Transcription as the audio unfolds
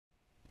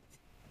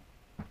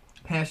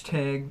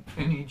Hashtag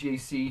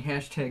NEJC,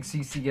 hashtag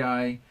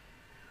CCI,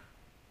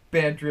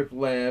 Bad Drip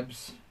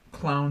Labs,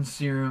 Clown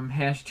Serum,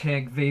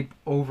 hashtag Vape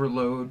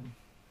Overload,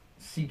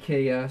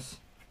 CKS.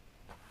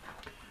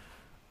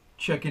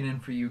 Checking in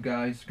for you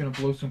guys. Gonna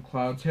blow some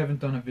clouds. Haven't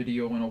done a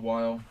video in a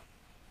while.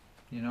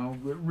 You know,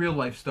 real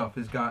life stuff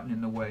has gotten in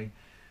the way.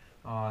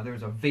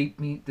 There's a vape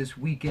meet this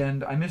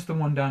weekend. I missed the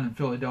one down in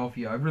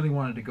Philadelphia. I really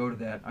wanted to go to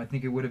that. I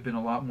think it would have been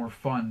a lot more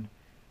fun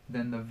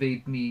than the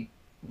vape meet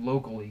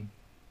locally.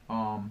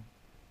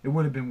 It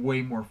would have been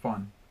way more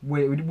fun.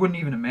 It wouldn't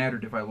even have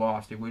mattered if I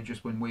lost. It would have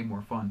just been way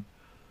more fun.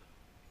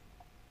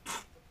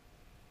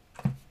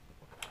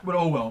 But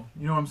oh well.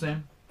 You know what I'm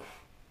saying?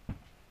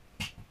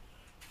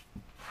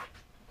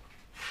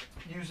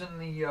 Using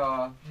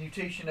the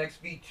Mutation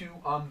XV2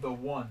 on the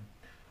 1.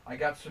 I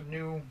got some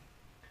new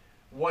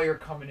wire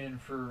coming in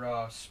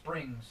for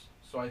springs,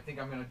 so I think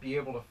I'm going to be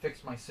able to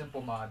fix my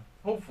simple mod.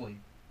 Hopefully.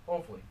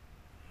 Hopefully.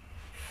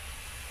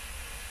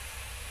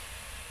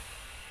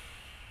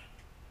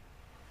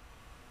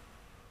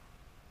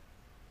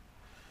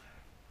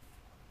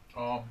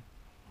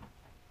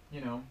 You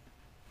know,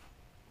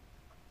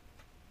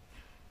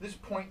 this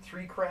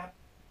 .3 crap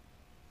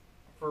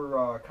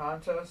for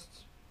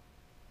contests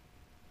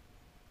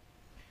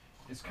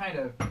is kind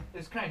of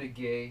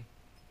gay.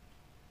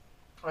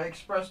 I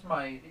expressed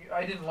I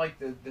didn't like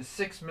the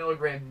 6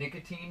 milligram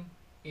nicotine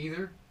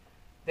either.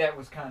 That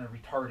was kind of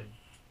retarded.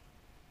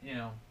 You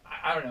know,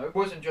 I don't know. It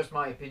wasn't just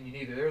my opinion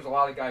either. There was a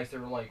lot of guys that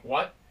were like,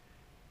 "What?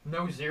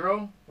 No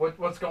zero?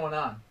 What's going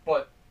on?"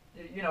 But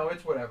you know,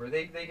 it's whatever.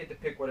 They get to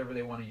pick whatever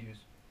they want to use.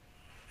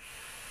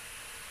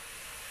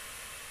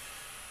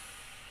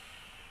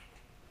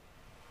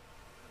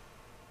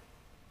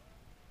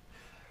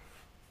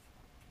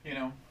 You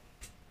know,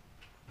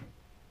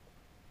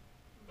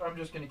 I'm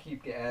just gonna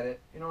keep at it.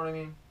 You know what I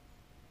mean?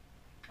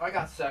 I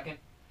got second.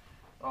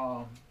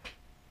 Got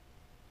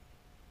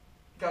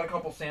a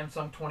couple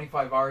Samsung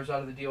 25Rs out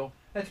of the deal.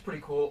 That's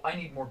pretty cool. I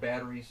need more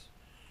batteries.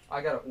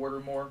 I gotta order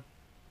more.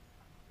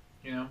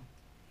 You know.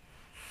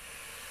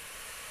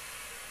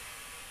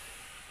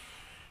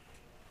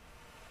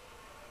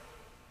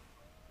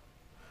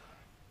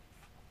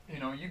 You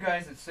know, you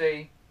guys that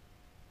say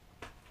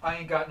I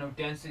ain't got no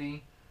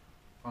density.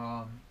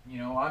 You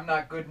know, I'm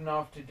not good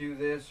enough to do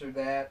this or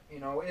that. You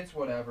know, it's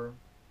whatever.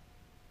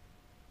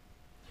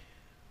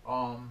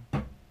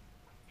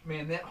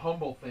 Man, that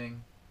humble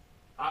thing.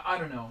 I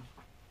don't know.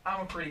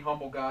 I'm a pretty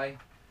humble guy.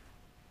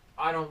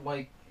 I don't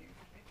like.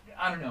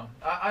 I don't know.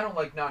 I don't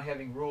like not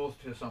having rules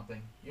to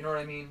something. You know what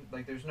I mean?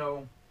 Like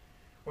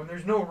when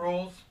there's no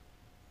rules.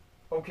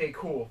 Okay,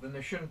 cool. Then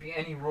there shouldn't be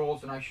any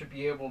rules, and I should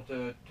be able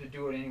to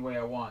do it any way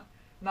I want,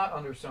 not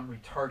under some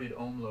retarded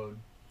ohm load.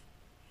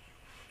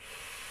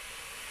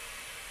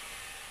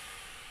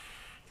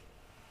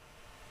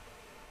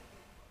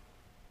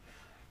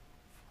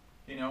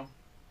 You know,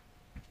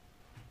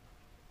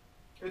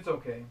 it's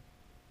okay.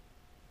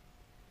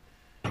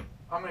 I'm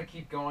gonna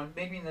keep going.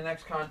 Maybe in the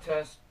next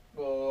contest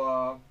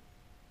we'll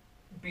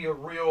be a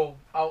real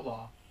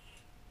outlaw.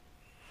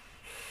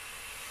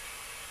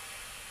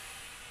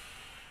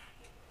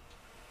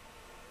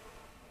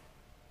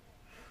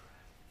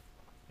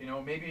 You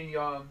know, maybe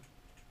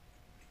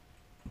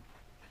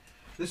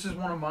this is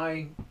one of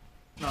my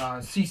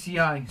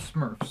CCI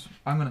Smurfs.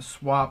 I'm gonna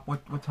swap.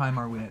 What time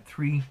are we at?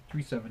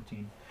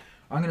 3:17.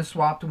 I'm gonna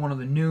swap to one of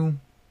the new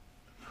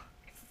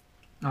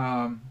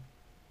Samsungs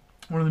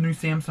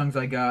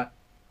I got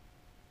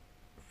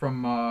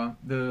from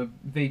the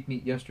vape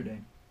meet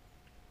yesterday.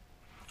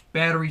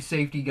 Battery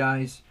safety,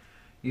 guys.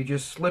 You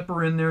just slip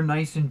her in there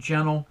nice and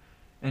gentle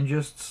and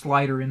just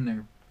slide her in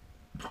there.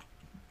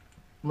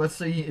 Let's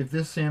see if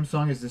this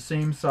Samsung is the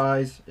same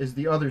size as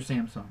the other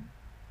Samsung.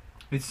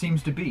 It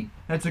seems to be.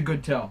 That's a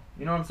good tell.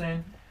 You know what I'm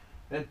saying?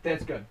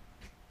 That's good.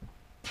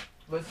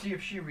 Let's see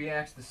if she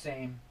reacts the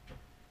same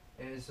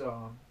as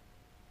the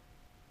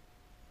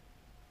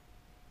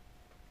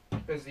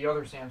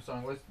other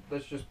Samsung.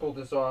 Let's just pull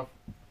this off.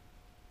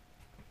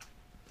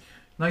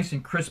 Nice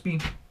and crispy.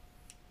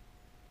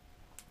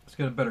 Let's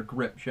get a better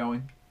grip, shall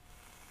we?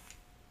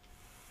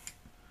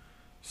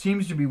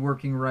 Seems to be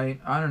working right.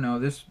 I don't know.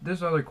 This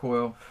other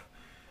coil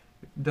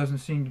doesn't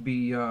seem to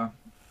be oh,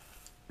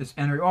 it's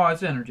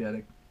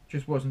energetic.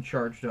 Just wasn't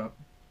charged up.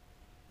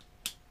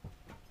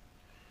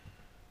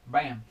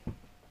 Bam.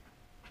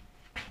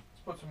 Let's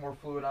put some more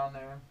fluid on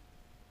there.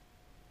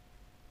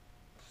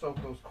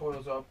 Soak those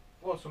coils up.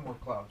 Blow some more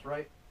clouds,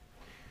 right?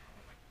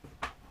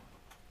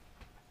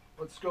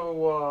 Let's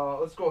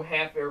go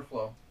half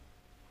airflow.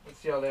 Let's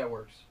see how that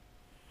works.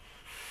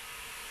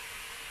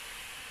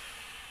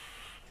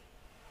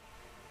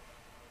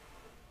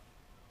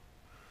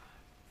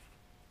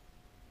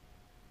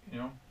 You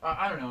know,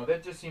 I don't know.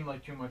 That just seemed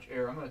like too much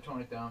air. I'm going to tone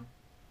it down.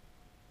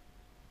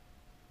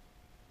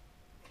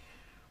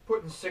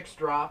 Putting 6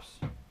 drops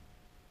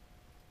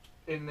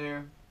in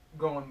there,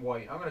 going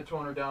white. I'm going to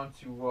tone her down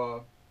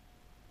to,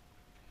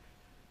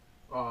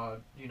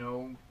 you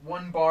know,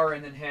 1 bar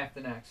and then half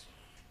the next.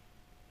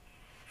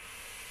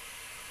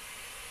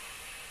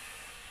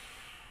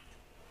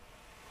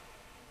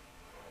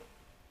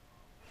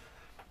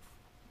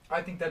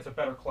 I think that's a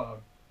better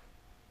cloud.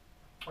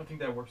 I think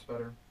that works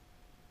better.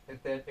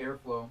 At that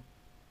airflow.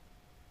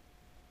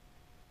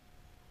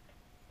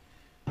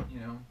 You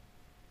know.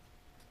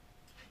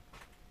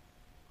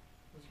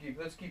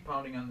 Let's keep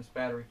pounding on this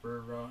battery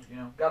for you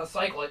know. Gotta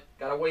cycle it.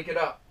 Gotta wake it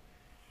up.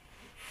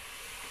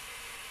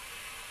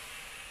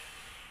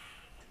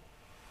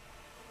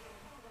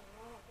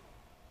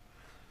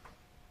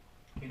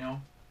 You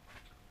know.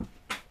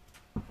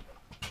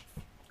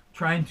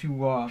 Trying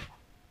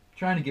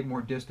to get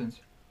more distance.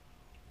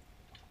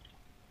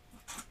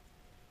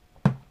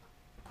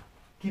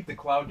 Keep the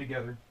cloud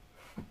together.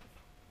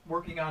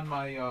 Working on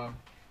my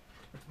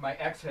my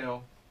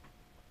exhale.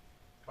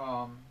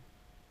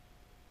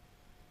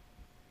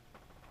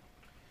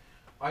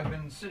 I've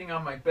been sitting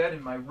on my bed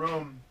in my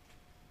room,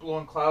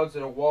 blowing clouds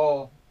at a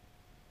wall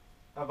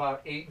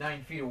about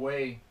 8-9 feet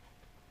away,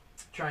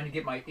 trying to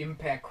get my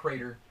impact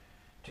crater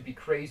to be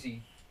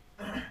crazy.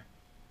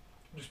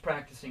 Just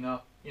practicing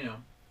up, you know.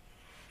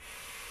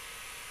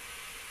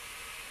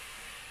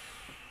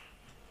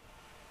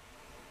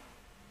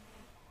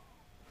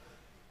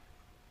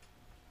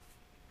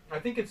 I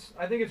think it's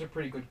a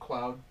pretty good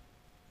cloud.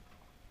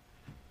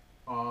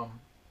 I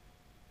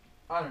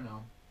don't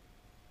know.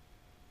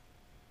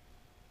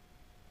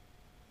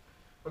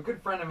 A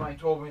good friend of mine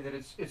told me that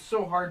it's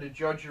so hard to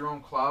judge your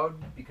own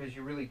cloud because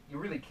you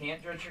really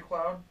can't judge your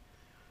cloud.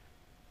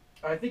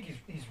 I think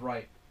he's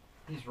right.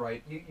 He's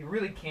right. You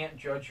really can't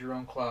judge your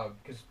own cloud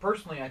because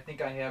personally I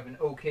think I have an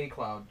okay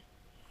cloud.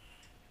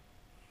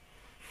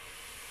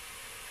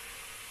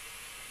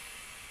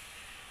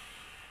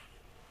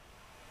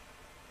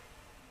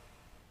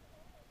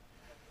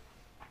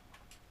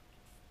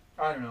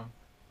 I don't know.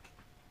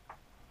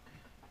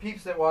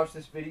 Peeps that watch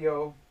this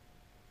video,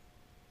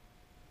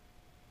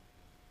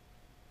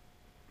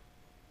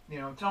 you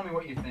know, tell me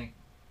what you think.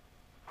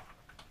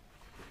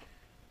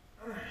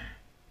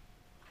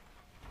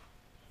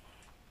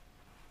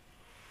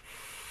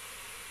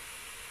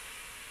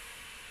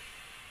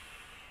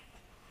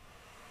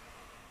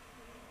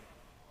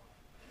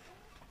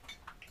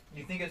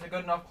 You think it's a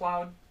good enough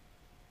cloud?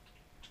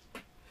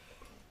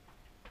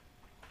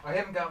 I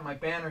haven't got my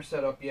banner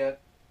set up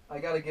yet. I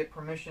gotta get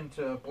permission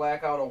to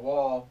black out a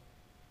wall.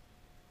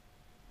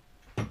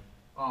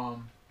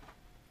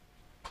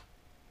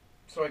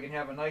 So I can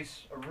have a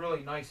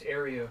really nice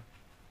area.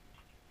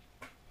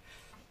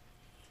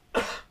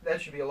 That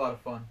should be a lot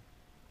of fun.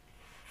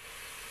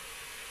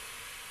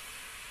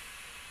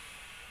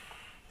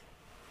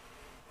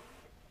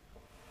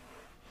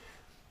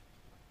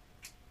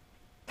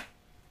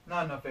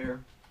 Not enough air.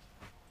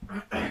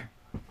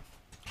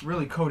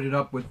 Really coated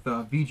up with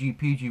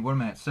VGPG. What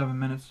am I at? 7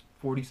 minutes,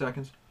 40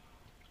 seconds.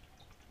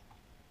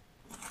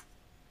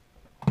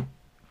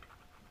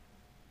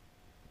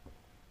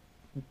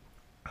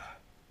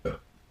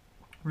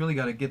 Really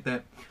got to get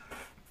that.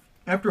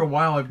 After a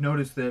while, I've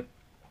noticed that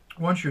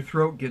once your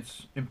throat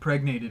gets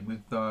impregnated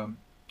with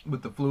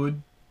the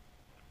fluid,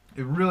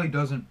 it really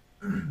doesn't.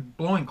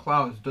 Blowing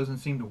clouds doesn't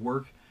seem to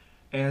work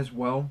as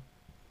well.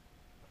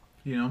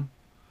 You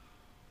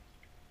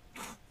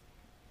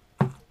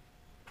know.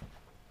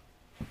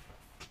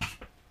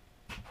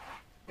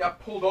 Got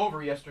pulled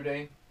over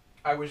yesterday.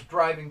 I was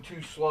driving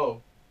too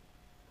slow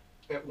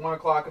at 1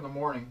 o'clock in the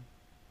morning.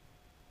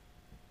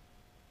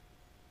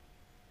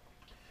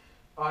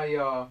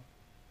 I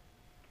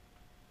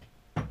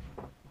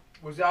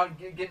was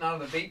getting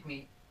out of the vape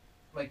meet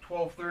like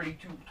 12:30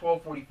 to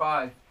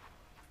 12:45.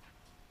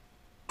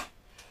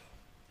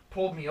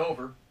 Pulled me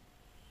over.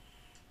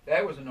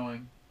 That was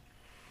annoying.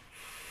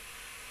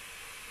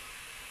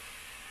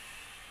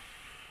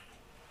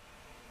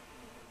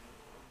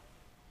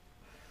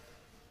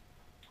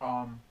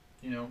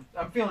 You know,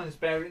 I'm feeling this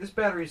battery. This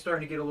battery is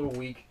starting to get a little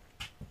weak.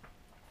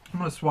 I'm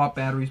gonna swap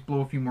batteries,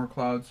 blow a few more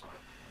clouds.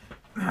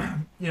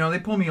 You know, they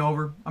pull me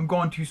over. I'm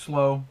going too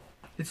slow.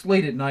 It's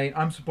late at night.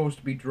 I'm supposed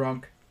to be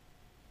drunk.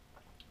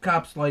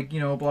 Cops like, you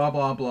know, blah,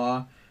 blah,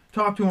 blah.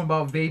 Talk to him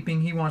about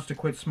vaping. He wants to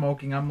quit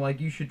smoking. I'm like,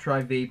 you should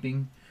try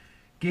vaping.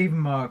 Gave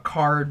him a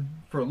card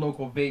for a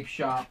local vape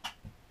shop.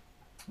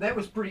 That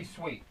was pretty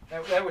sweet.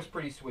 That was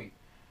pretty sweet.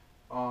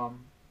 I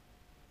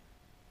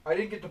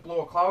didn't get to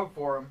blow a cloud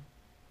for him.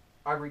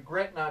 I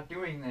regret not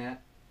doing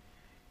that.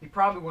 He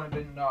probably would have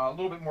been a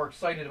little bit more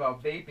excited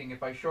about vaping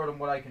if I showed him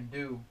what I can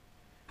do.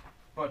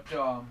 But,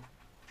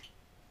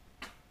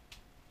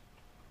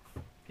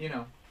 you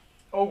know,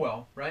 oh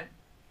well, right?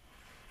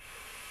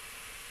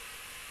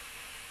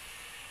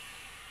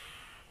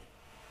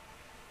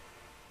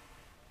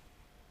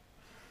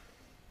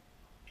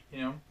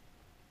 You know?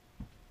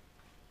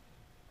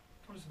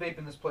 I'm just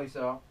vaping this place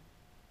out.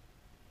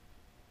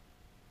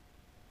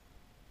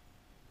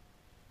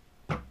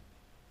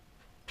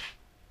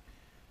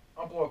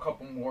 I'll blow a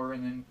couple more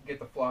and then get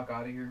the flock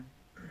out of here.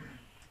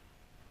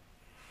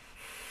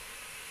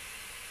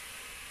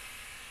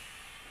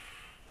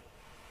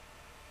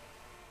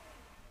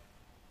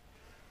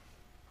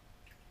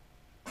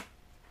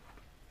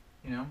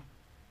 You know?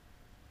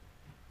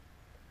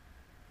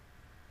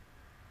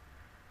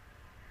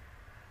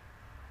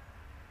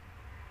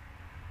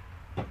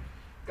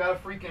 got a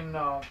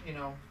freaking,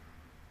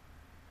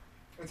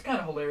 it's kind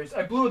of hilarious.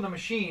 I blew in the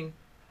machine.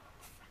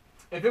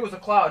 If it was a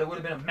cloud, it would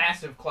have been a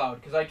massive cloud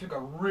because I took a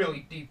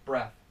really deep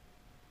breath.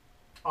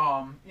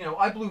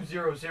 I blew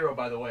 0-0,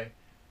 by the way,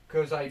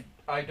 because I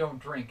don't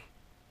drink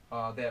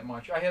that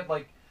much. I had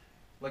like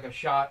a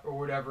shot or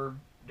whatever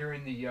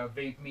during the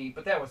vape meet,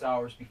 but that was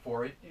hours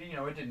before. It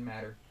didn't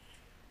matter.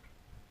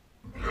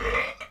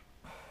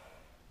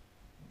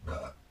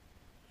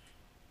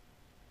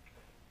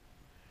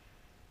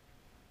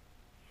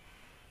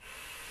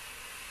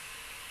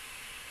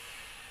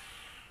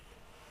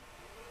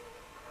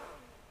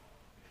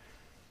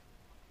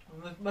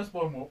 Let's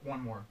blow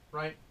one more,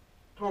 right?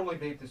 Totally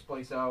vape this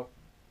place out.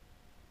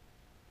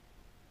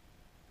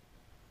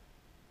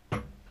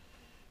 I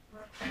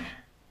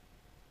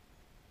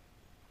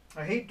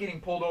hate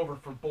getting pulled over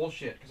for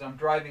bullshit because I'm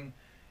driving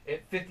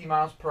at 50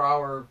 miles per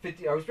hour.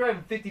 I was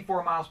driving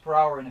 54 miles per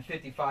hour in a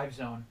 55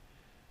 zone.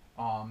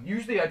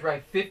 Usually I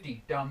drive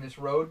 50 down this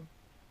road.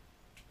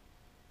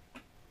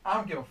 I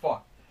don't give a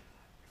fuck.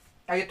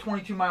 I get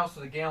 22 miles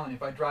to the gallon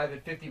if I drive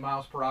at 50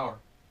 miles per hour.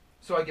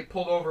 So I get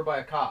pulled over by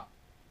a cop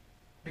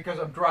because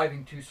I'm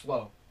driving too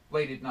slow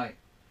late at night.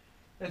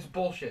 It's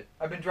bullshit.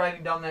 I've been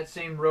driving down that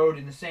same road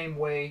in the same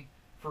way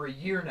for a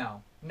year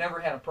now.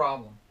 Never had a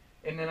problem.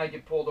 And then I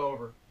get pulled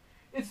over.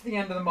 It's the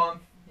end of the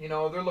month.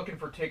 They're looking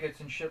for tickets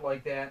and shit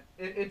like that.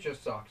 It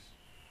just sucks.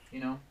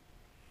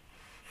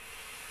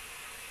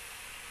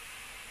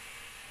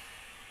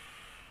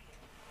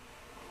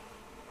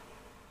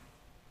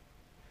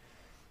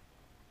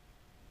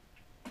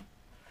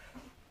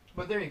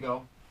 But there you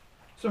go.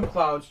 Some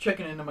clouds.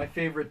 Checking into my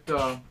favorite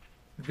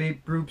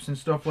vape groups and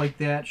stuff like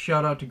that.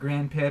 Shout out to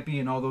Grandpappy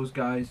and all those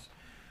guys.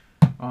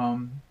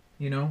 Trying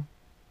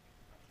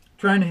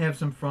to have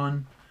some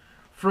fun.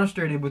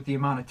 Frustrated with the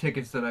amount of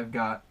tickets that I've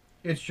got.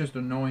 It's just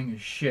annoying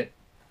as shit.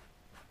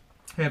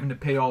 Having to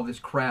pay all this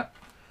crap.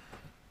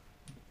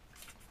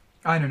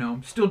 I don't know.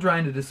 I'm still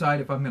trying to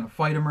decide if I'm going to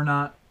fight them or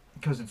not.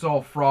 Because it's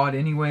all fraud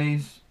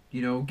anyways.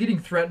 Getting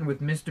threatened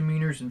with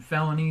misdemeanors and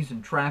felonies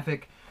and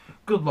traffic.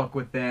 Good luck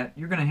with that.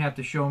 You're going to have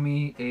to show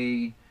me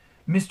a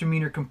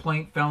misdemeanor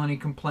complaint, felony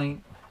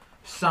complaint,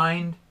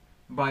 signed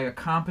by a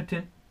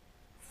competent,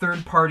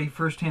 third-party,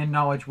 first-hand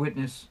knowledge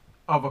witness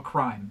of a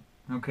crime.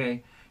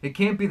 Okay? It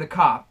can't be the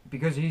cop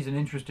because he's an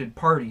interested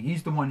party.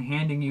 He's the one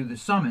handing you the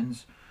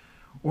summons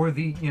or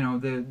the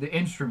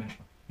instrument.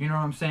 You know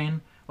what I'm saying?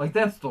 Like,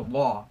 that's the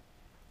law.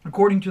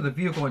 According to the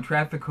Vehicle and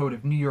Traffic Code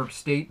of New York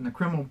State and the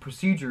Criminal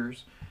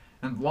Procedures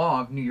and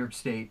Law of New York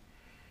State,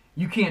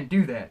 you can't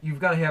do that.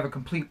 You've got to have a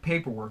complete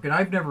paperwork. And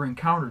I've never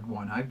encountered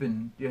one. I've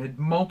had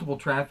multiple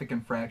traffic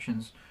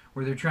infractions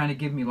where they're trying to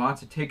give me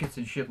lots of tickets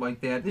and shit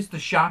like that. This is the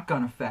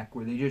shotgun effect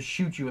where they just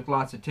shoot you with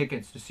lots of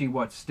tickets to see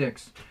what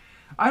sticks.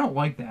 I don't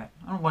like that.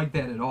 I don't like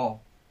that at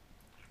all.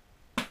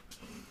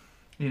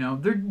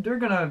 They're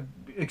gonna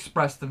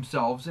express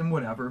themselves and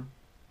whatever.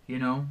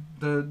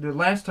 The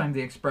last time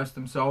they expressed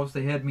themselves,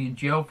 they had me in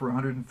jail for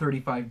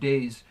 135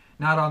 days,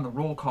 not on the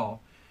roll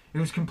call. It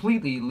was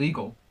completely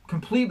illegal,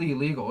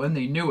 and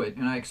they knew it.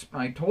 And I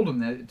told them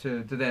that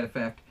to that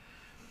effect,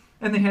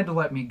 and they had to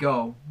let me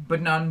go,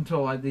 but not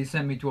until they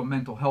sent me to a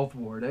mental health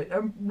ward.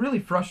 I'm really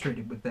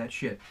frustrated with that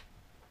shit.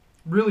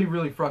 Really,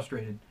 really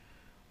frustrated.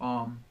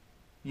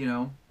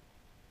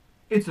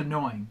 It's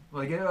annoying.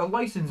 Like, a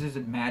license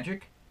isn't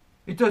magic.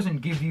 It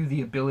doesn't give you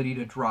the ability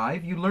to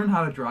drive. You learn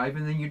how to drive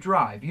and then you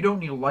drive. You don't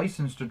need a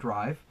license to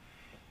drive.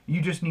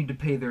 You just need to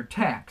pay their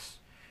tax.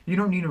 You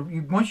don't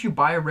need once you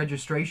buy a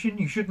registration,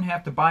 you shouldn't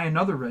have to buy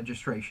another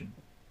registration.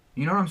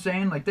 You know what I'm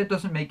saying? Like, that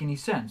doesn't make any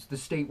sense. The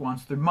state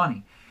wants their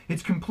money.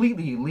 It's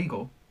completely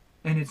illegal,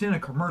 and it's in a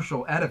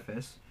commercial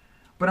edifice,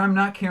 but I'm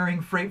not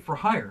carrying freight for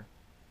hire.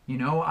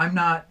 I'm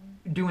not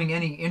doing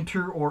any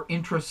inter or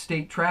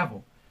intrastate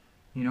travel.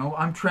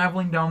 I'm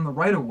traveling down the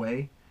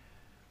right-of-way,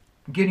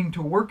 getting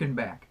to work and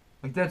back.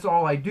 Like, that's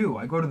all I do.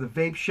 I go to the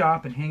vape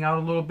shop and hang out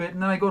a little bit,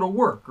 and then I go to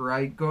work. Or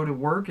I go to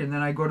work, and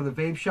then I go to the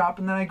vape shop,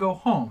 and then I go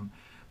home.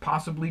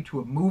 Possibly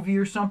to a movie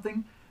or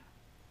something.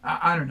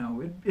 I don't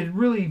know. It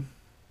really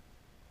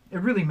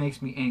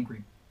makes me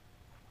angry.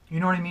 You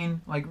know what I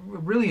mean? Like,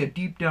 really a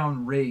deep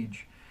down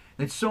rage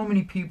that so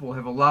many people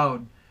have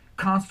allowed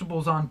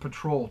constables on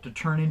patrol to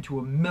turn into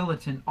a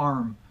militant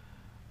arm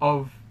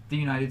of the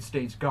United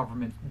States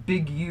government.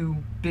 Big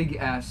U, big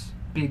S,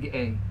 big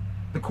A.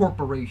 The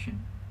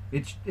corporation.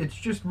 It's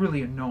just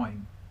really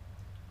annoying.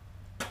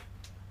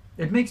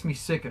 It makes me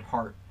sick at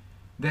heart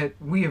that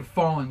we have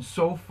fallen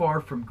so far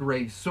from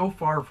grace, so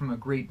far from a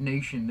great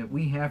nation, that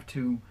we have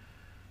to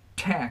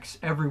tax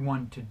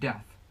everyone to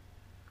death.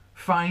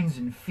 Fines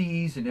and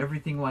fees and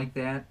everything like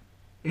that.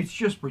 It's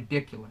just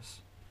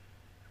ridiculous.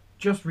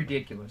 Just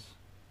ridiculous.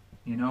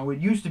 It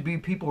used to be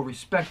people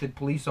respected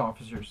police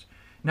officers.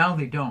 Now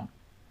they don't.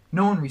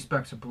 No one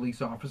respects a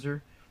police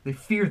officer. They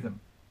fear them.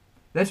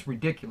 That's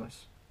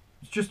ridiculous.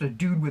 It's just a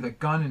dude with a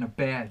gun and a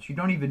badge. You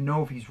don't even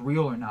know if he's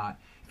real or not.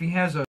 If he has a